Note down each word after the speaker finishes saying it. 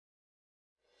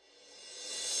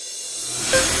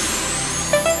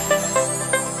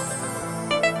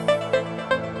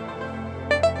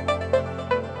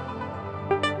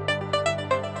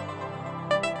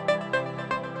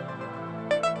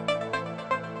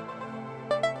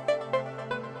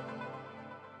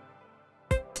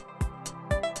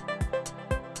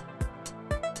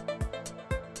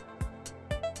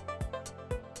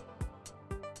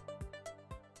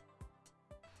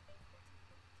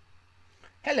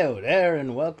Hello there,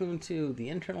 and welcome to the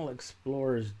Internal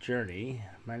Explorer's Journey.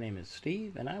 My name is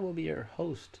Steve, and I will be your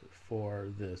host for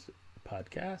this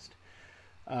podcast.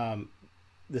 Um,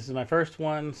 this is my first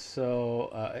one,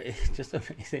 so it's just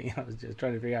amazing. I was just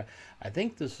trying to figure out. I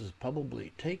think this is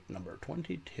probably take number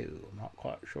 22. I'm not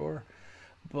quite sure,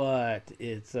 but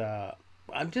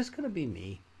I'm just gonna be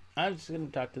me. I'm just gonna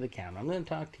talk to the camera. I'm gonna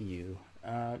talk to you.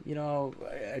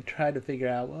 I tried to figure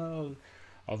out. Well,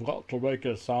 I've got to make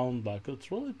it sound like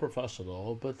it's really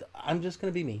professional, but I'm just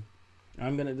gonna be me.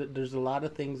 There's a lot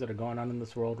of things that are going on in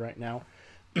this world right now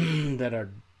that are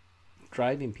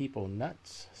driving people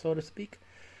nuts, so to speak,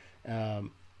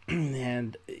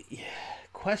 and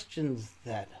questions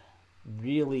that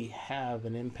really have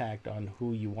an impact on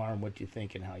who you are and what you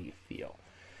think and how you feel.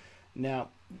 Now,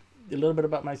 a little bit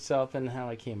about myself and how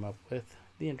I came up with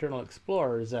the Internal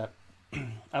Explorer is that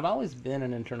I've always been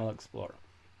an internal explorer.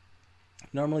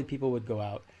 Normally, people would go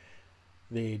out,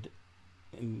 they'd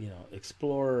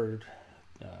explore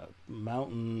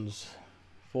mountains,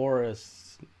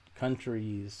 forests,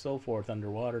 countries, so forth,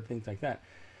 underwater, things like that.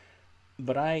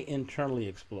 But I internally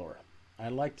explore. I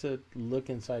like to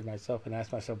look inside myself and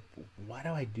ask myself, why do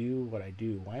I do what I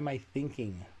do? Why am I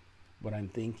thinking what I'm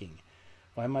thinking?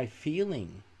 Why am I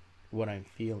feeling what I'm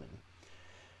feeling?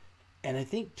 And I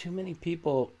think too many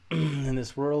people in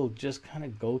this world just kind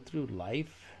of go through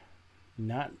life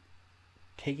not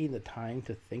taking the time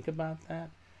to think about that.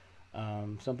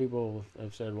 Some people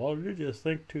have said, well, you just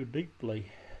think too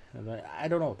deeply. And I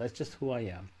don't know. That's just who I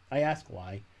am. I ask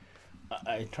why.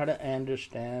 I try to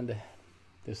understand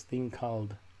this thing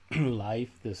called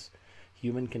life, this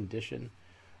human condition.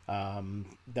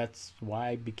 That's why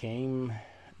I became,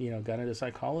 got into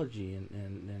psychology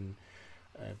and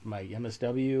my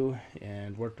MSW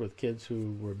and worked with kids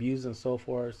who were abused and so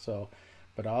forth. So,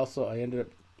 but also I ended up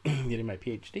getting my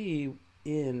PhD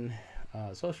in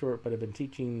social work, but I've been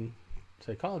teaching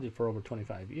psychology for over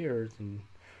 25 years and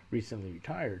recently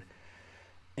retired.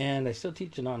 And I still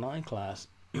teach an online class.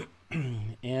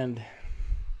 And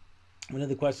one of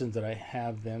the questions that I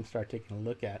have them start taking a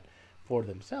look at for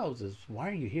themselves is, why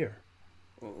are you here?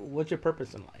 What's your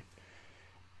purpose in life?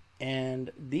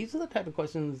 And these are the type of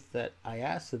questions that I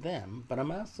ask them, but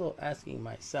I'm also asking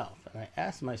myself. And I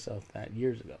asked myself that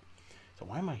years ago. So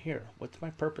why am I here? What's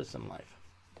my purpose in life?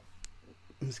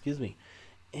 Excuse me.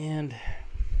 And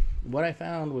what I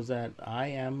found was that I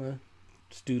am a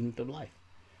student of life.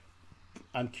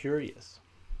 I'm curious.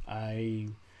 I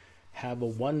have a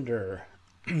wonder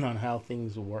on how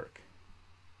things work,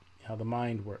 how the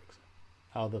mind works,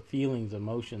 how the feelings,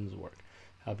 emotions work,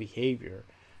 how behavior,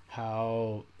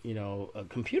 how, a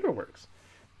computer works.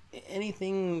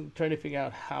 Anything, trying to figure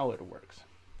out how it works.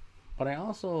 But I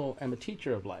also am a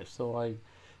teacher of life, so I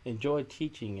enjoy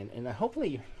teaching, and I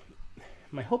hopefully,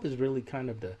 my hope is really kind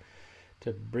of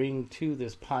to bring to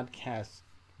this podcast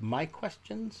my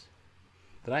questions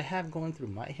that I have going through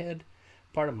my head,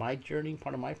 part of my journey,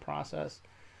 part of my process,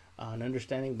 and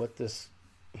understanding what this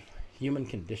human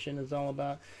condition is all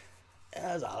about.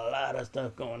 There's a lot of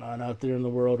stuff going on out there in the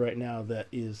world right now that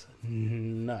is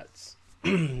nuts,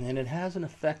 and it has an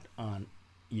effect on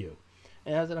you.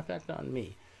 It has an effect on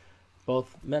me,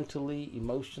 both mentally,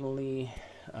 emotionally,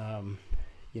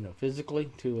 physically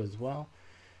too as well.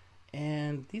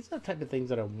 And these are the type of things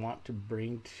that I want to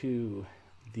bring to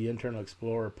the Internal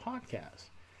Explorer podcast.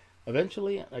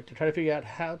 Eventually, I like to try to figure out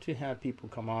how to have people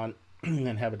come on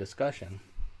and have a discussion.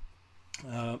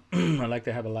 I like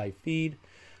to have a live feed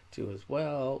too as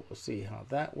well. We'll see how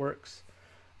that works.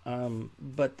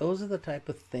 But those are the type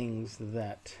of things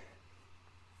that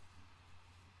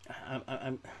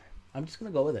I'm just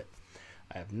going to go with it.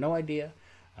 I have no idea.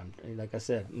 Like I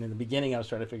said, in the beginning, I was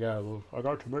trying to figure out, well, I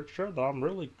got to make sure that I'm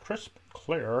really crisp and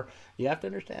clear. You have to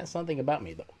understand something about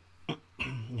me, though.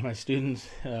 My students,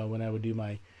 when I would do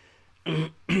my,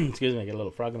 excuse me, I get a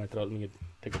little frog in my throat. Let me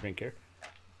take a drink here.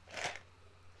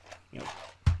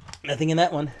 Nothing in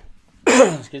that one.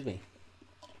 Excuse me.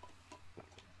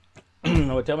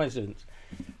 I would tell my students,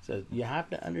 so you have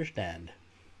to understand,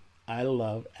 I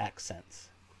love accents.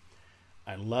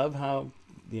 I love how,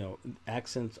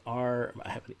 accents are, I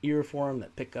have an ear for them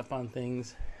that pick up on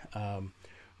things.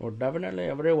 Well, definitely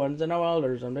every once in a while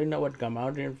there's something that would come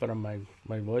out in from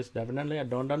my voice. Definitely, I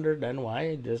don't understand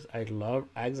why. I love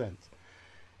accents.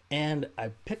 And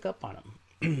I pick up on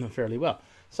them fairly well.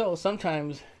 So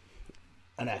sometimes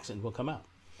an accent will come out.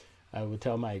 I would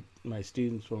tell my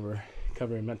students when we're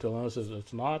covering mental illness,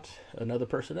 it's not another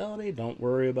personality. Don't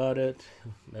worry about it.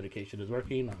 Medication is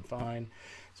working. I'm fine.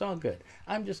 It's all good.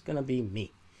 I'm just going to be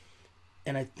me.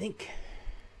 And I think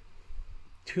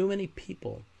too many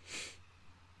people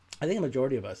I think a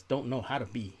majority of us don't know how to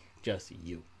be just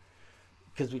you,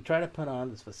 because we try to put on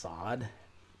this facade.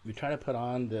 We try to put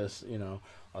on this,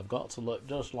 I've got to look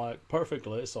just like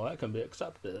perfectly so I can be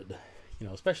accepted,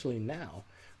 especially now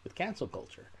with cancel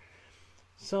culture.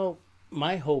 So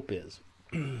my hope is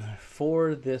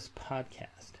for this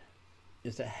podcast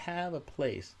is to have a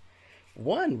place,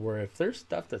 one, where if there's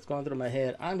stuff that's going through my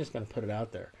head, I'm just going to put it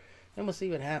out there. And we'll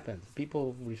see what happens.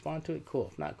 People respond to it, cool.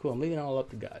 If not, cool. I'm leaving it all up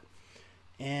to God.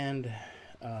 And,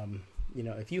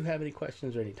 if you have any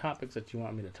questions or any topics that you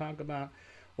want me to talk about,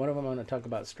 one of them I'm going to talk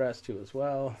about stress too as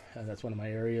well. That's one of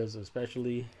my areas,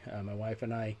 especially. My wife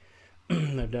and I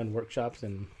have done workshops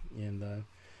in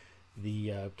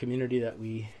the community that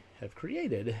we have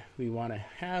created. We want to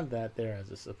have that there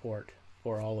as a support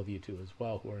for all of you too as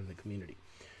well who are in the community.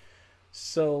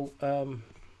 So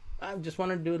I just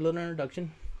wanted to do a little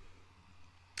introduction.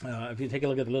 If you take a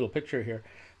look at the little picture here,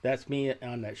 that's me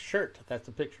on that shirt. That's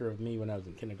a picture of me when I was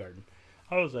in kindergarten.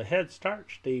 I was a Head Start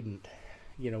student,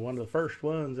 one of the first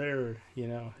ones there,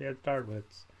 Head Start with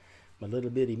my little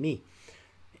bitty me.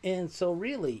 And so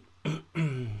really,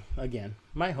 again,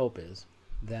 my hope is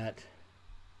that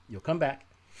you'll come back,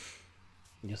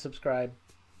 you'll subscribe,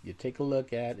 you take a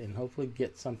look at, and hopefully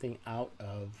get something out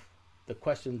of the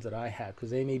questions that I have, because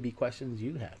they may be questions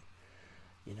you have,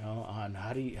 on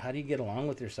how do you get along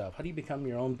with yourself? How do you become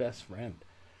your own best friend?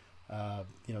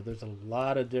 There's a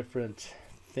lot of different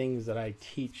things that I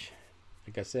teach,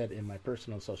 like I said, in my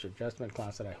personal social adjustment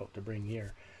class that I hope to bring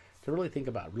here, to really think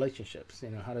about relationships.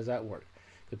 How does that work?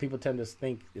 Because people tend to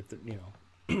think,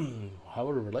 how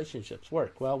do relationships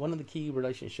work? Well, one of the key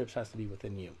relationships has to be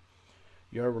within you,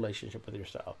 your relationship with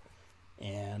yourself.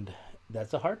 And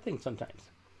that's a hard thing sometimes,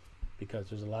 because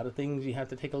there's a lot of things you have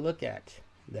to take a look at.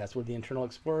 That's where the internal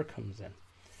explorer comes in,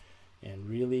 and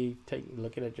really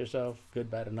looking at yourself,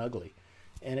 good, bad, and ugly,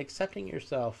 and accepting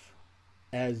yourself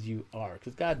as you are,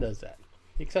 because God does that.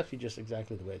 He accepts you just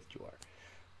exactly the way that you are.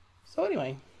 So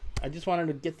anyway, I just wanted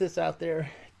to get this out there,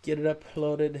 get it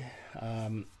uploaded,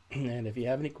 and if you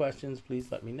have any questions, please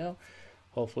let me know.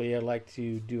 Hopefully I'd like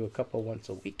to do a couple once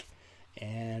a week,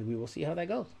 and we will see how that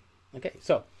goes. Okay,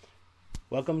 so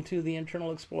welcome to the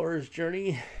Internal Explorer's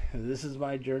journey. This is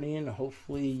my journey, and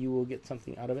hopefully you will get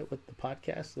something out of it with the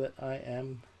podcast that I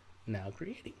am now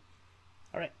creating.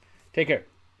 All right, take care.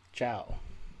 Ciao.